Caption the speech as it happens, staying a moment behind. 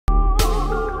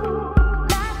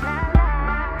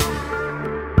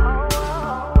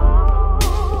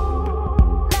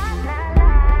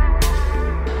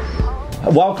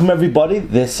Welcome everybody,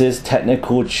 this is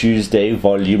Technical Tuesday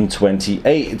volume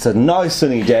 28. It's a nice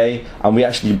sunny day and we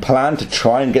actually plan to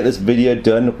try and get this video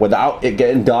done without it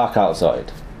getting dark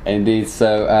outside. Indeed,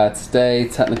 so today,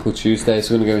 Technical Tuesday,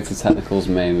 so we're going to go into technicals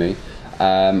mainly.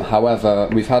 However,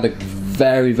 we've had a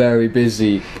very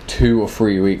busy 2 or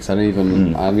 3 weeks. I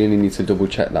really need to double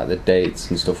check the dates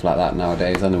and stuff like that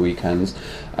nowadays and the weekends.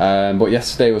 But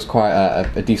yesterday was quite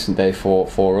a decent day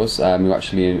for us. We were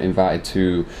actually invited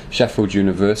to Sheffield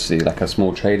University, like a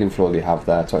small trading floor they have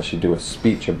there, to actually do a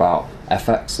speech about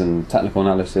FX and technical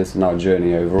analysis and our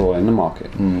journey overall in the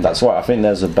market. That's right, I think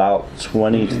there's about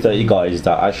 20 to 30 guys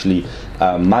that actually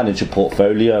manage a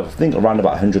portfolio of, I think, around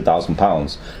about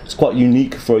 £100,000. It's quite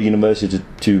unique for a university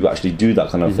to actually do that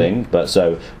kind of thing. But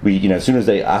so we, as soon as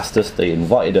they asked us, they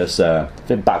invited us I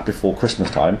think back before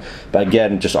Christmas time. But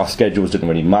again, just our schedules didn't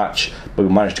really match. But we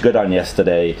managed to go down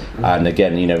yesterday, and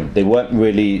again, they weren't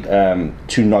really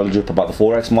too knowledgeable about the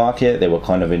Forex market. They were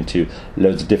kind of into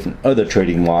loads of different other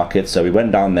trading markets. So we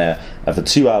went down there for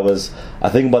 2 hours. I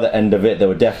think by the end of it, they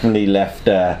were definitely left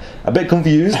a bit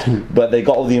confused, but they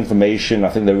got all the information. I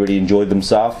think they really enjoyed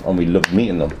themselves, and we loved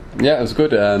meeting them. Yeah, it was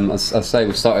good. As I say,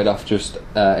 we started off just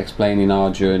explaining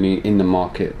our journey in the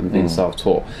market and being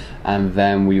self-taught, and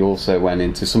then we also went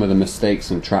into some of the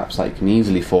mistakes and traps that you can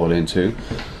easily fall into.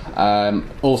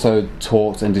 Also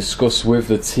talked and discussed with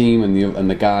the team and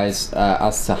the guys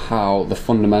as to how the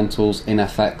fundamentals in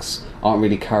FX aren't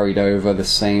really carried over the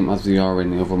same as they are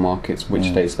in the other markets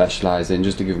which they specialise in,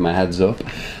 just to give them a heads up.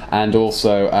 And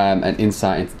also an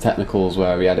insight into technicals,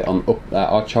 where we had it on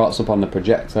our charts up on the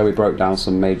projector. We broke down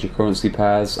some major currency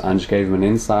pairs and just gave them an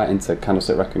insight into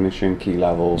candlestick recognition, key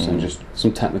levels, and just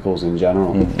some technicals in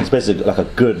general. It's basically like a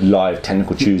good live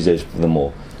Technical Tuesdays for them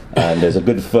all. And there's a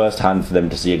good first hand for them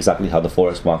to see exactly how the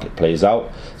Forex market plays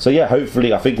out. So yeah,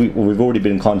 hopefully, I think we've already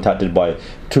been contacted by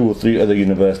 2 or 3 other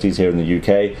universities here in the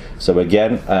UK. So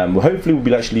again, hopefully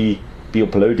we'll actually be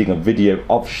uploading a video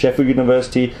of Sheffield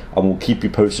University, and we'll keep you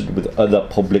posted with other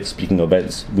public speaking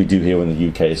events we do here in the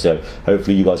UK. So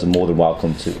hopefully you guys are more than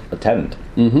welcome to attend.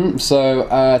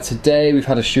 So today we've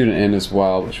had a student in as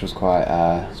well, which was quite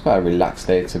a relaxed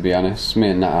day, to be honest. Me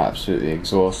and Nat are absolutely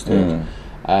exhausted.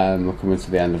 We're coming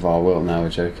to the end of our world now, we're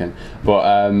joking. But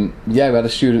yeah, we had a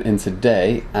student in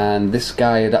today, and this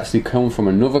guy had actually come from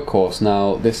another course.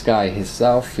 Now, this guy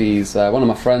himself, he's one of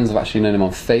my friends. I've actually known him on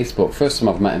Facebook. First time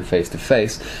I've met him face to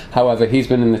face. However, he's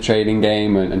been in the trading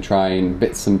game and trying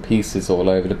bits and pieces all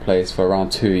over the place for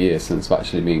around 2 years since I've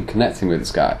actually been connecting with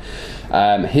this guy.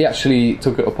 He actually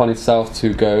took it upon himself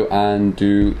to go and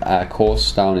do a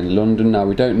course down in London. Now,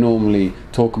 we don't normally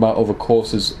talk about other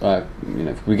courses.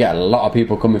 We get a lot of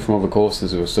people coming from other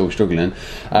courses who are still struggling.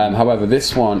 However,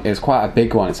 this one is quite a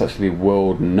big one. It's actually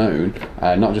world known,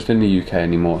 not just in the UK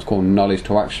anymore. It's called Knowledge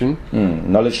to Action.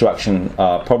 Knowledge to Action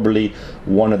are probably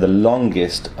one of the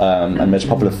longest and most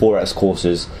popular Forex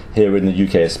courses here in the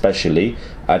UK especially,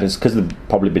 and it's because they've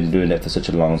probably been doing it for such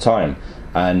a long time.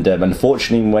 And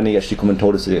unfortunately, when he actually come and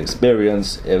told us the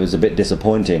experience, it was a bit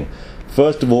disappointing.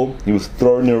 First of all, he was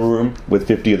thrown in a room with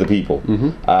 50 other people,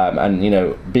 and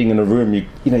being in a room, you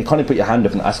can't put your hand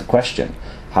up and ask a question.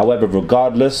 However,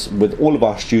 regardless, with all of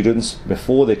our students,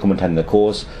 before they come attend the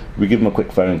course, we give them a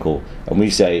quick phone call and we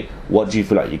say, what do you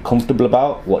feel like you're comfortable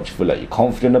about, what do you feel like you're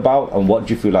confident about, and what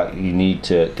do you feel like you need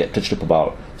to get touched up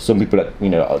about. Some people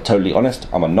are totally honest,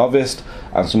 I'm a novice,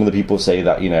 and some of the people say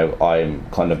that I'm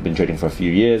kind of been trading for a few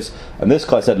years. And this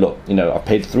guy said, look, I've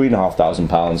paid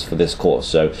 £3,500 for this course,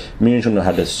 so me and John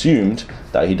had assumed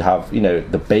that he'd have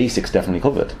the basics definitely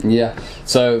covered. Yeah,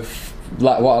 so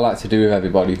what I like to do with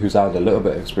everybody who's had a little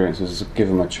bit of experience is give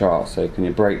them a chart. So can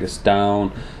you break this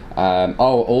down?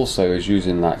 Also is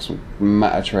using some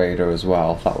MetaTrader as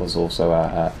well. That was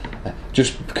also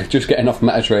just getting off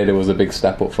MetaTrader was a big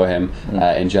step up for him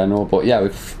in general. But yeah,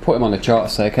 we've put him on the chart.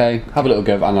 Say, okay, have a little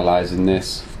go of analysing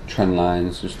this. Trend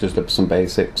lines, just some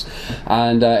basics,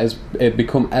 and it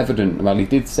become evident. Well, he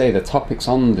did say the topics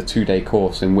on the 2-day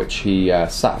course in which he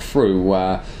sat through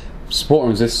were support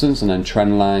and resistance, and then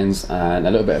trend lines, and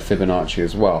a little bit of Fibonacci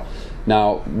as well.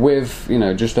 Now, with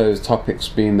just those topics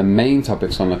being the main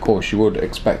topics on the course, you would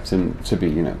expect him to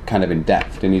be kind of in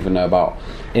depth. Didn't even know about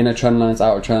inner trend lines,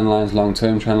 outer trend lines,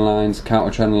 long-term trend lines,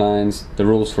 counter trend lines, the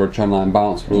rules for a trend line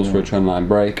bounce, rules for a trend line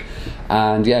break,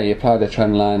 and yeah, he applied the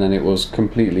trend line and it was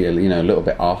completely a little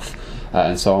bit off.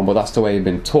 and so on. But that's the way you've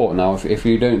been taught. Now, if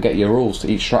you don't get your rules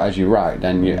to each strategy right,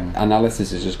 then your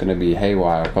analysis is just going to be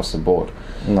haywire across the board.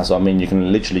 And that's what I mean. You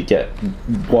can literally you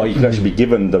can actually be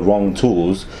given the wrong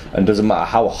tools, and doesn't matter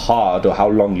how hard or how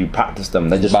long you practice them,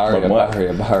 they just won't work.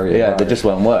 They just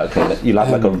won't work. You'll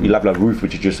have like a roof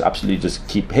which you just absolutely just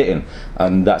keep hitting,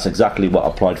 and that's exactly what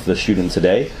applied for the student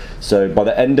today. So by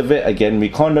the end of it, again, we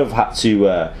kind of had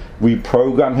to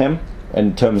reprogram him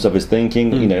in terms of his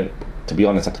thinking. You know, to be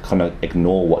honest, I had to kind of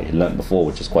ignore what he learnt before,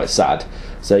 which is quite sad.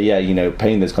 So yeah, you know,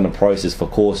 paying those kind of prices for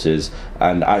courses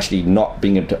and actually not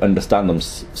being able to understand them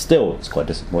still is quite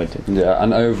disappointing. Yeah,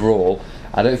 and overall,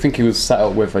 I don't think he was set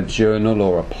up with a journal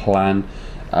or a plan.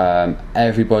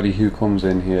 Everybody who comes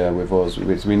in here with us,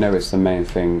 we know it's the main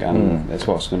thing, and it's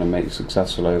what's going to make you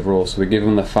successful overall. So we give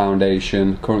them the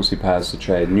foundation, currency pairs to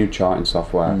trade, new charting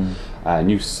software,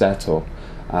 new setup,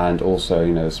 and also,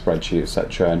 you know, the spreadsheet,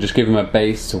 etc., and just give them a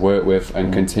base to work with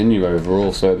and continue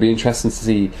overall. So it'd be interesting to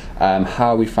see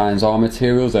how he finds our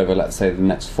materials over, let's say, the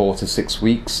next 4 to 6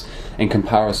 weeks in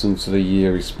comparison to the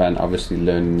year he spent obviously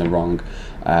learning the wrong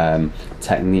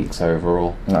techniques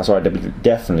overall. That's right, that would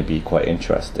definitely be quite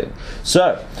interesting.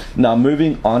 So now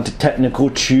moving on to Technical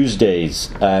Tuesdays.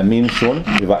 Me and Sean,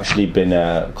 we've actually been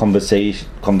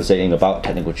conversating about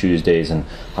Technical Tuesdays and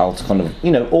how to kind of,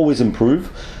 you know, always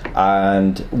improve.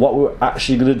 And what we're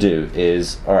actually going to do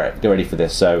is, all right, get ready for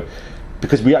this. So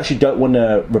because we actually don't want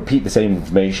to repeat the same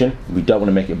information, we don't want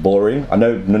to make it boring. I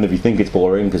know none of you think it's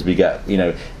boring because we get, you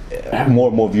know, more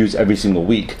and more views every single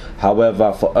week.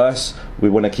 However, for us, we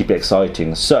want to keep it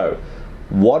exciting. So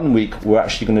 1 week we're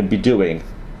actually going to be doing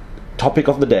topic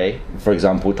of the day, for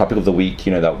example, topic of the week,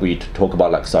 you know, that we talk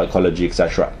about like psychology,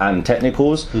 etc., and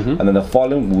technicals, and then the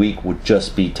following week would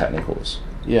just be technicals.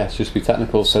 Yes, just be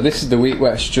technicals. So this is the week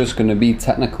where it's just going to be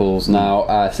technicals.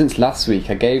 Now, since last week,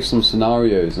 I gave some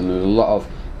scenarios, and there's a lot of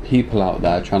people out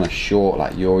there trying to short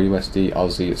like Euro USD,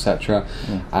 Aussie, etc.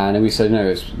 And we said, no,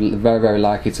 it's very, very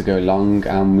likely to go long.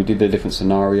 And we did the different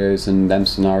scenarios, and them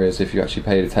scenarios, if you actually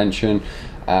paid attention.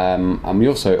 And we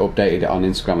also updated it on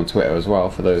Instagram and Twitter as well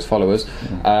for those followers.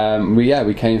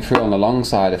 We came through on the long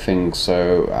side of things.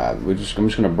 So I'm just going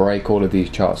to break all of these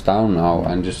charts down now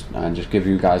and just give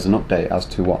you guys an update as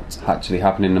to what's actually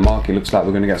happening in the market. Looks like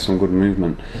we're going to get some good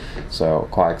movement, so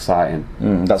quite exciting.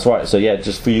 That's right. So yeah,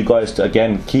 just for you guys to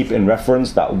again keep in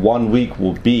reference that 1 week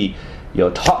will be your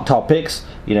hot topics.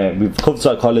 You know, we've covered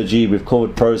psychology, we've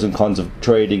covered pros and cons of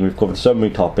trading, we've covered so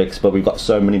many topics, but we've got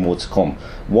so many more to come.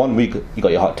 1 week you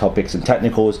got your hot topics and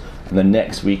technicals, and the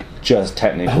next week just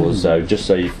technicals. So just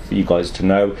so for you guys to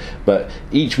know, but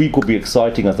each week will be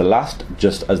exciting as the last,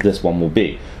 just as this one will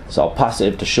be. So I'll pass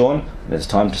it to Sean, and it's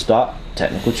time to start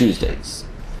Technical Tuesdays.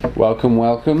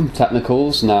 Welcome,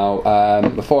 technicals. Now,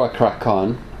 before I crack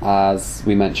on, as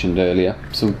we mentioned earlier,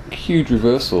 some huge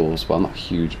reversals. Well, not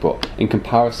huge, but in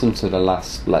comparison to the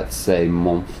last, let's say,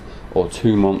 month or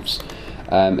 2 months,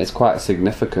 it's quite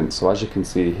significant. So as you can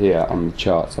see here on the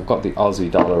charts, I've got the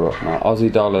Aussie dollar up now.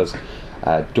 Aussie dollar's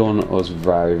done us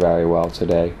very, very well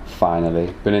today,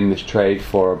 finally. Been in this trade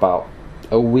for about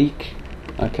a week,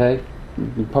 okay?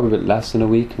 Probably a bit less than a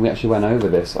week, and we actually went over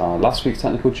this last week's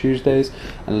Technical Tuesdays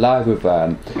and live with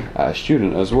a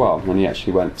student as well, when he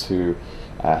actually went to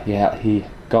he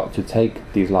got to take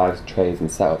these live trades and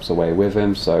setups away with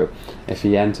him. So if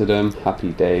he entered them,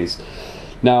 happy days.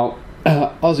 Now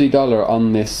Aussie dollar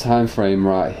on this time frame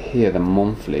right here, the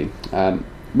monthly,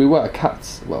 we were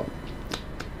capped, well,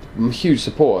 huge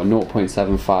support at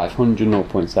 0.7500,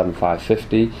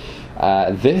 0.7550.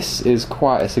 This is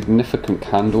quite a significant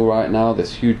candle right now,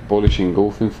 this huge bullish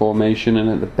engulfing formation, and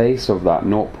at the base of that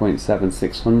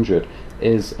 0.7600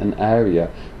 is an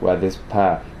area where this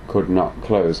pair could not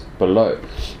close below.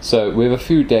 So with a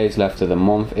few days left of the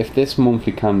month, if this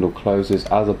monthly candle closes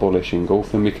as a bullish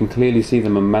engulfing, we can clearly see the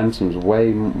momentum's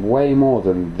way more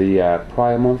than the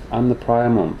prior month and the prior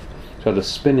month. So the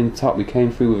spinning top, we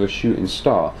came through with a shooting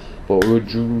star, but we were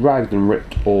dragged and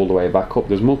ripped all the way back up.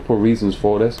 There's multiple reasons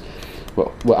for this.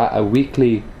 We're at a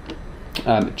weekly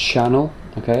channel,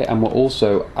 okay, and we're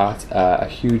also at a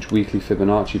huge weekly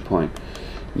Fibonacci point.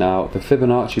 Now the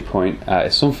Fibonacci point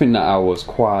is something that I was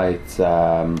quite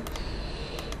well,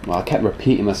 I kept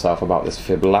repeating myself about this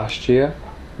fib last year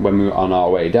when we were on our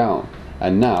way down,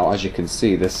 and now as you can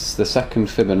see, this the second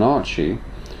Fibonacci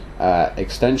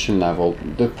extension level.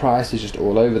 The price is just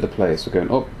all over the place. We're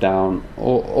going up, down,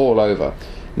 all over.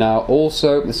 Now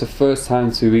also, it's the first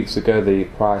time 2 weeks ago the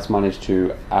price managed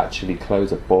to actually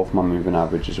close above my moving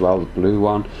average as well, the blue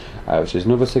one, which is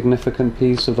another significant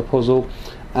piece of the puzzle.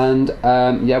 And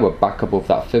yeah, we're back above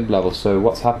that fib level. So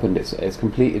what's happened, it's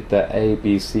completed the A,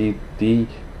 B, C, D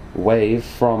wave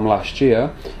from last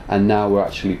year, and now we're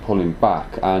actually pulling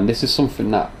back. And this is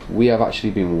something that we have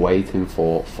actually been waiting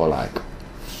for like,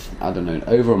 I don't know,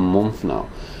 over a month now.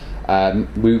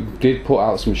 We did put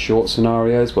out some short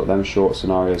scenarios, but them short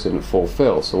scenarios didn't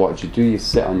fulfill. So what do? You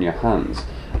sit on your hands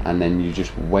and then you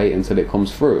just wait until it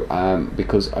comes through,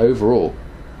 because overall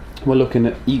we're looking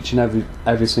at each and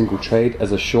every single trade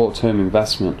as a short-term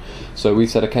investment. So we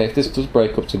said, okay, if this does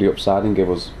break up to the upside and give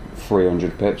us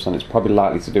 300 pips, and it's probably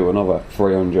likely to do another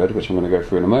 300, which I'm going to go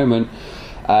through in a moment.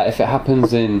 If it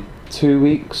happens in 2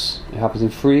 weeks, it happens in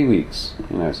 3 weeks,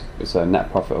 you know, it's a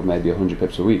net profit of maybe 100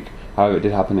 pips a week. However, it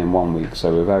did happen in 1 week,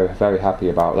 so we're very, very happy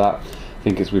about that. I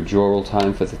think it's withdrawal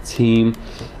time for the team.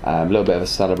 A little bit of a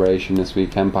celebration this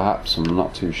weekend, perhaps. I'm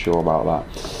not too sure about that.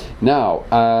 Now,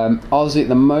 Aussie at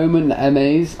the moment, the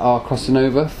MAs are crossing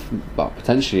over, well,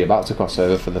 potentially about to cross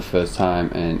over for the first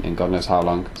time in God knows how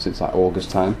long, since like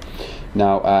August time.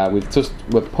 Now,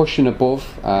 we're pushing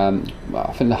above. I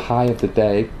think the high of the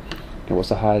day. What's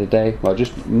the high of the day? Well,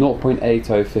 just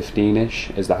 0.8015-ish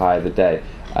is the high of the day.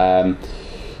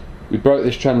 We broke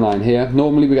this trend line here.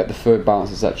 Normally we get the third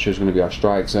bounce, etc. is going to be our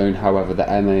strike zone. However, the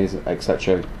MAs,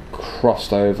 etc.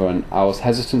 crossed over, and I was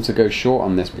hesitant to go short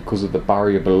on this because of the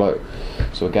barrier below.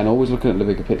 So again, always looking at the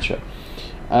bigger picture.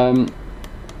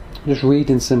 Just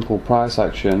reading simple price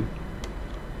action.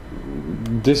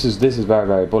 This is very,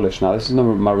 very bullish. Now this is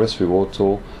my risk reward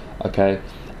tool. Okay,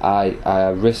 I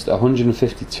risked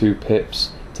 152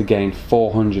 pips to gain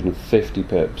 450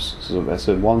 pips. So that's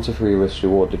a 1 to 3 risk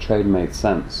reward. The trade made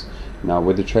sense. Now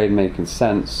with the trade making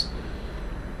sense,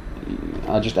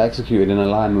 I just executed in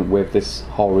alignment with this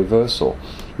whole reversal.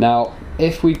 Now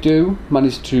if we do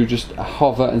manage to just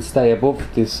hover and stay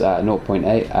above this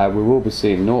 0.8, we will be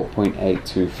seeing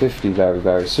 0.8250 very,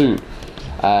 very soon.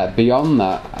 Beyond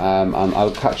that, and I'll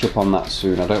catch up on that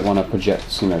soon. I don't want to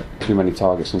project, you know, too many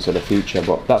targets into the future,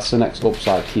 but that's the next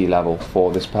upside key level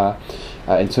for this pair.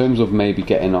 In terms of maybe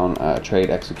getting on trade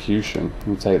execution,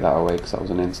 we'll take that away because that was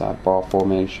an inside bar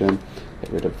formation.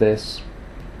 Get rid of this,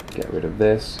 get rid of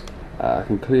this. I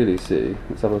can clearly see,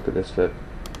 let's have a look at this fib.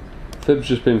 Fib's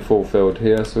just been fulfilled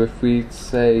here, so if we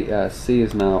say C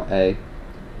is now A,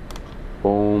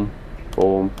 boom,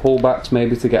 boom, pullbacks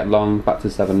maybe to get long back to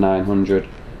 7,900.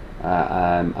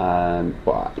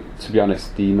 But to be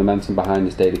honest, the momentum behind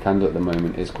this daily candle at the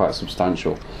moment is quite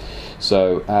substantial.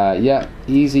 So yeah,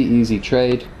 easy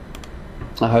trade.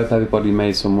 I hope everybody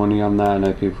made some money on there. I know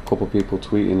a couple of people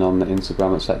tweeting on the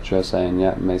Instagram, etc., saying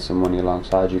yeah, made some money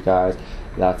alongside you guys.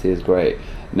 That is great.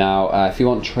 Now if you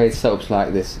want trade setups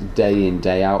like this day in,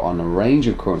 day out on a range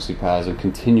of currency pairs and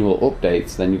continual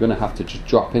updates, then you're going to have to just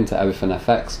drop into Everything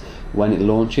FX when it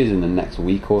launches in the next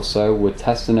week or so. We're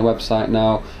testing the website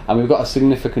now, and we've got a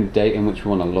significant date in which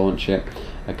we want to launch it.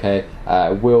 Okay,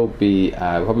 we'll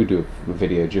probably do a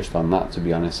video just on that, to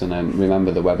be honest, and then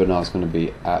remember the webinar is going to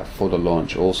be for the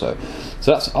launch also.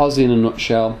 So that's Aussie in a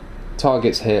nutshell.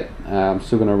 Targets hit. I'm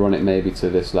still going to run it maybe to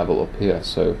this level up here.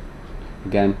 So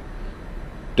again,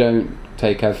 don't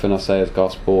take everything I say as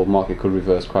gospel. Market could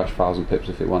reverse crash 1,000 pips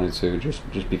if it wanted to.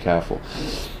 Just be careful.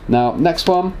 Now next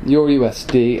one, Euro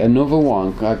USD, another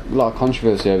one. A lot of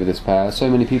controversy over this pair. So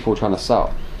many people trying to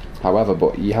sell. However,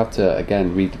 but you have to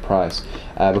again read the price.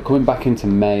 We're coming back into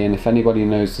May, and if anybody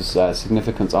knows the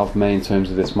significance of May in terms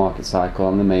of this market cycle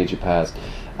on the major pairs,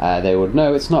 they would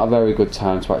know it's not a very good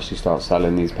time to actually start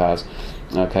selling these pairs.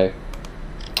 Okay.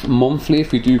 Monthly,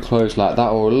 if we do close like that,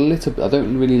 or a little, I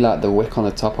don't really like the wick on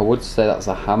the top. I would say that's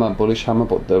a hammer, bullish hammer,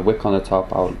 but the wick on the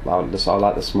top, I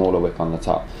like the smaller wick on the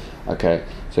top. Okay,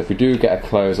 so if we do get a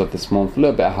close of this month a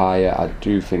little bit higher, I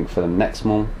do think for the next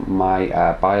month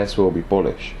my bias will be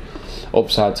bullish.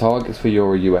 Upside targets for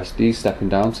Euro USD, stepping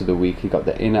down to the weekly, got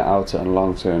the inner, outer and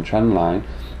long term trend line.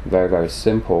 Very, very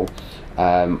simple. We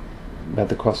had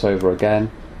the crossover again,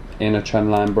 inner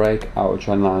trend line break, outer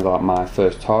trend line are my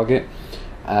first target.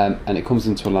 And it comes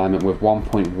into alignment with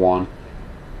 1.1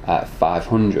 at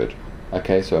 500.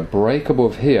 Okay, so a break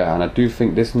above here, and I do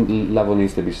think this level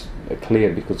needs to be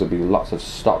cleared because there'll be lots of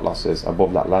stop losses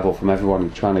above that level from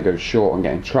everyone trying to go short and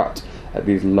getting trapped at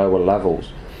these lower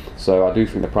levels. So I do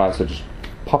think the price will just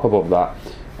pop above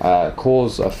that,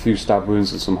 cause a few stab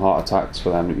wounds and some heart attacks for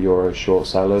them Euro short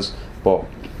sellers. But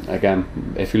again,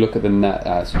 if you look at the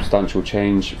net substantial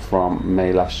change from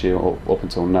May last year up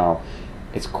until now,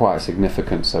 it's quite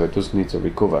significant, so it does need to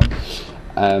recover.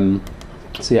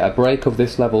 So yeah, a break of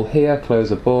this level here,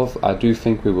 close above, I do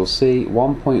think we will see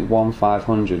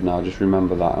 1.1500. Now just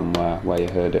remember that and where you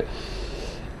heard it.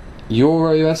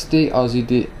 Euro USD, Aussie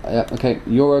D, okay,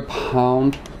 Euro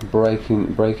pound,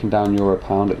 breaking down Euro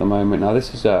pound at the moment. Now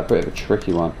this is a bit of a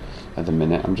tricky one. at the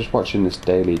minute. I'm just watching this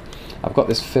daily. I've got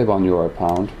this fib on euro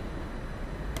pound.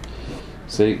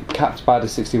 See, capped by the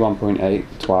 61.8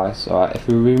 twice. All right, if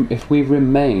we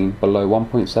remain below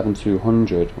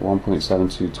 1.7200,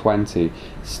 1.7220,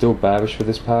 it's still bearish for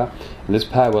this pair, and this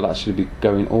pair will actually be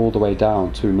going all the way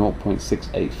down to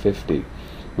 0.6850,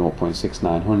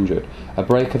 0.6900. A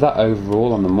break of that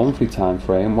overall on the monthly time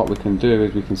frame. What we can do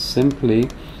is we can simply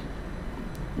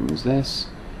use this.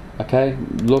 Okay,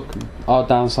 look, our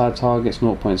downside target's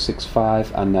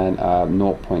 0.65 and then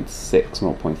 0.6,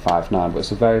 0.59, but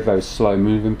it's a very, very slow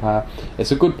moving pair.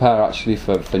 It's a good pair actually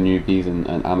for newbies and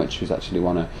amateurs actually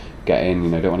want to get in, you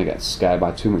know, don't want to get scared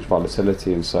by too much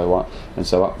volatility and so on and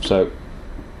so up. So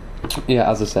yeah,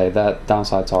 as I say, they're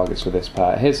downside targets for this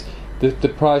pair. Here's the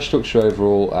price structure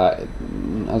overall.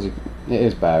 It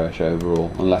is bearish overall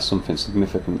unless something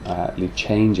significantly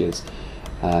changes.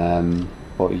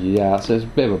 But yeah, so it's a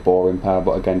bit of a boring pair,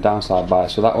 but again, downside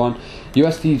bias for that one.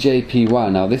 USD JPY,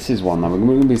 now this is one that we're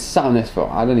going to be sat on this for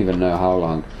I don't even know how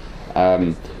long,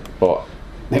 but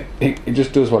it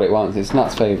just does what it wants. It's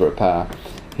Nat's favourite pair.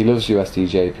 He loves USD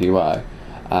JPY,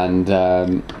 and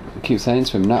I keep saying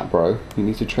to him, Nat bro, you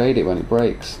need to trade it when it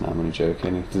breaks. No, I'm only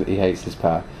joking. He hates this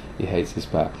pair. He hates this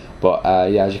pair. But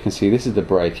yeah, as you can see, this is the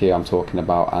break here I'm talking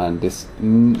about, and this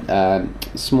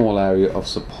small area of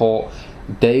support.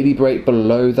 Daily break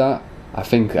below that, I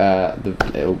think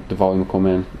the volume will come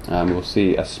in, and we'll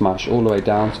see a smash all the way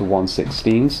down to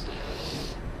 116s.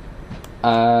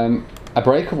 A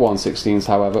break of 116s,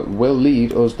 however, will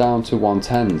lead us down to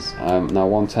 110s. Now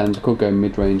 110s could go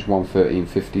mid-range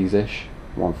 113.50s ish,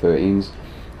 113s.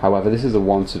 However, this is a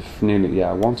 1 to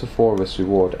 4 risk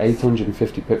reward,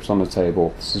 850 pips on the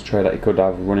table. This is a trade that you could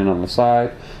have running on the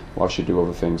side whilst you do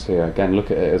other things here. Again,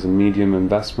 look at it as a medium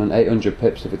investment. 800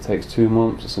 pips if it takes 2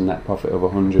 months. It's a net profit of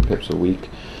 100 pips a week.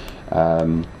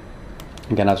 Again,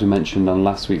 as we mentioned on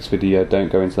last week's video, don't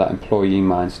go into that employee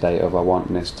mind state of I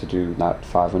want this to do that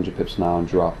 500 pips an hour and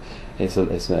drop. It's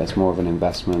more of an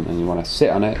investment, and you want to sit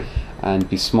on it and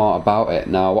be smart about it.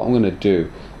 Now, what I'm going to do,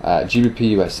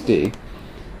 GBP USD.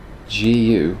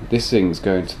 GU, this thing's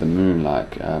going to the moon,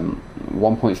 like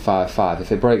 1.55.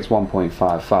 If it breaks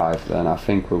 1.55, then I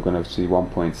think we're going to see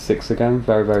 1.6 again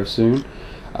very, very soon,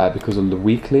 because of the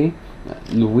weekly.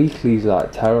 The weekly's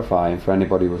like terrifying for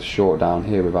anybody who's short down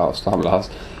here without a stop loss,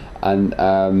 and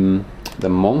the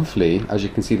monthly, as you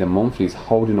can see, the monthly is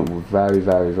holding up very,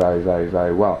 very, very, very,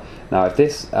 very well. Now, if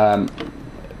this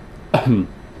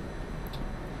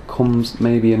comes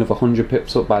maybe another 100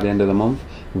 pips up by the end of the month,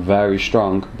 very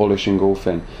strong, bullish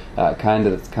engulfing, kind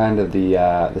of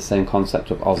the same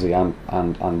concept of Aussie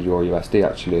and Euro USD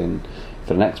actually, and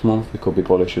for the next month we could be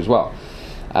bullish as well.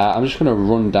 I'm just going to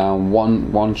run down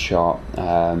one chart.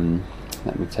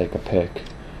 Let me take a pick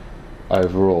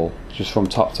overall, just from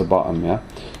top to bottom. Yeah,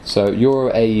 so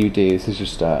Euro AUD, this is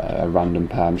just a random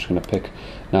pair. I'm just going to pick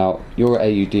now Euro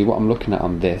AUD. What I'm looking at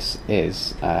on this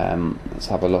is let's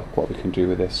have a look what we can do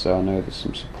with this. So I know there's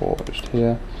some support just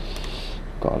here.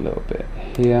 Got a little bit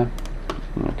here.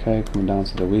 Okay, coming down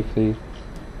to the weekly.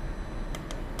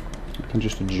 I can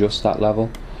just adjust that level.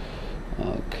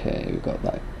 Okay, we've got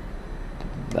that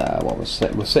there. What we're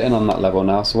sitting on that level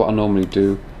now. So what I normally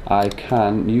do, I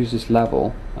can use this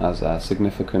level as a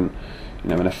significant,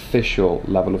 an official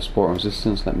level of support and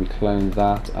resistance. Let me clone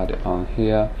that, add it on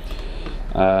here.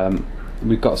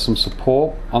 We've got some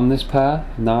support on this pair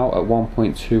now at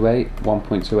 1.28,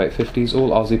 1.2850s.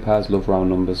 All Aussie pairs love round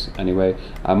numbers anyway.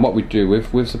 And what we do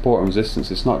with support and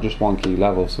resistance, it's not just one key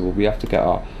level, so we have to get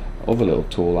our other little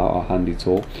tool out, our handy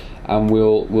tool, and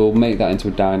we'll make that into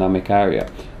a dynamic area.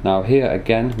 Now here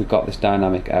again, we've got this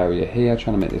dynamic area here,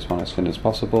 trying to make this one as thin as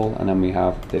possible, and then we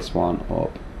have this one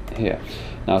up here.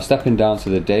 Now stepping down to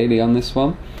the daily on this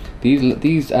one,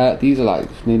 these are like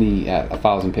nearly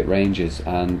 1,000 pip ranges,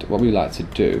 and what we like to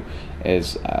do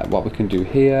is what we can do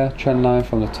here, trend line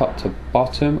from the top to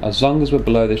bottom. As long as we're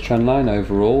below this trend line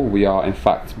overall, we are in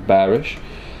fact bearish.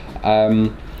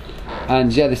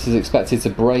 And yeah, this is expected to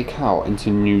break out into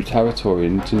new territory,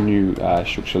 into new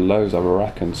structural lows, I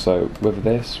reckon. So with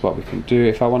this, what we can do,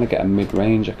 if I want to get a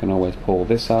mid-range, I can always pull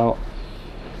this out,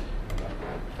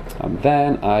 and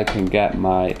then I can get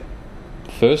my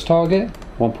first target,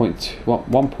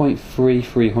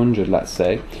 1.3300, let's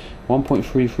say.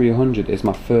 1.3300 is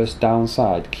my first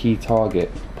downside key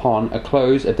target upon a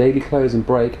daily close and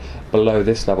break below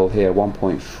this level here,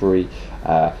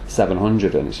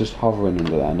 1.3700, and it's just hovering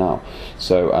under there now.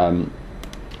 So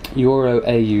Euro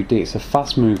AUD, it's a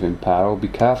fast moving pair. I'll be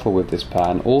careful with this pair,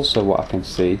 and also what I can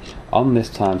see on this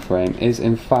time frame is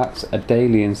in fact a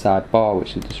daily inside bar,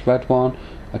 which is this red one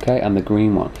okay, and the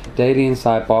green one. Daily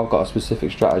inside bar, I've got a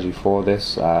specific strategy for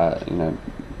this, you know,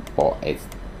 but it's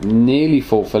nearly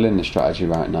fulfilling the strategy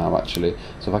right now actually.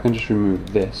 So if I can just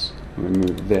remove this,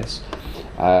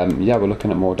 yeah, we're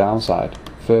looking at more downside,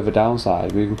 further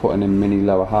downside. We're even putting in mini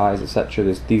lower highs, etc.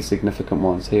 There's these significant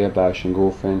ones here, bearish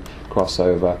engulfing,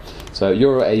 crossover. So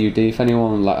Euro AUD, if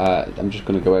anyone I'm just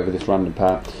going to go over this random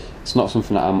pair. It's not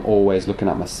something that I'm always looking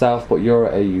at myself, but Euro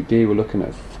AUD, we're looking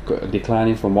at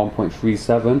declining from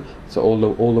 1.37 to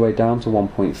all the way down to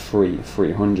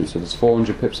 1.300. So there's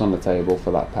 400 pips on the table for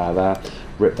that pair there.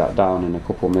 Rip that down in a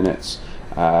couple minutes.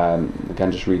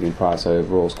 Again, just reading price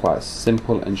overall is quite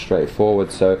simple and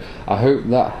straightforward. So I hope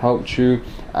that helped you.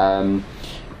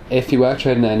 If you were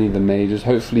trading any of the majors,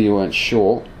 hopefully you weren't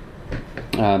short.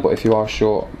 But if you are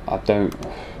short, I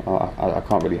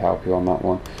can't really help you on that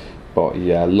one. But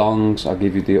yeah, longs, I'll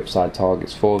give you the upside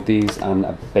targets for these and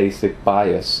a basic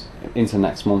bias into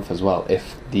next month as well,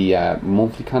 if the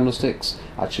monthly candlesticks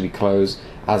actually close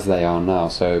as they are now.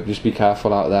 So just be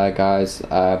careful out there, guys.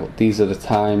 But these are the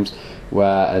times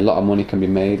where a lot of money can be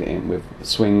made with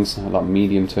swings, a lot of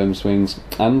medium-term swings,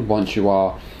 and once you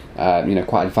are you know,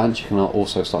 quite advanced, you can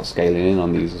also start scaling in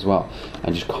on these as well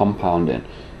and just compounding.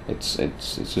 It's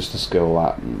just a skill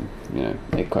that, you know,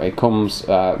 it comes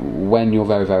when you're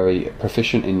very, very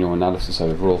proficient in your analysis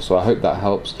overall. So I hope that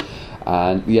helps,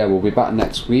 and yeah, we'll be back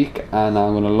next week, and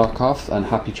I'm going to lock off, and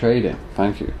happy trading.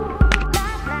 Thank you.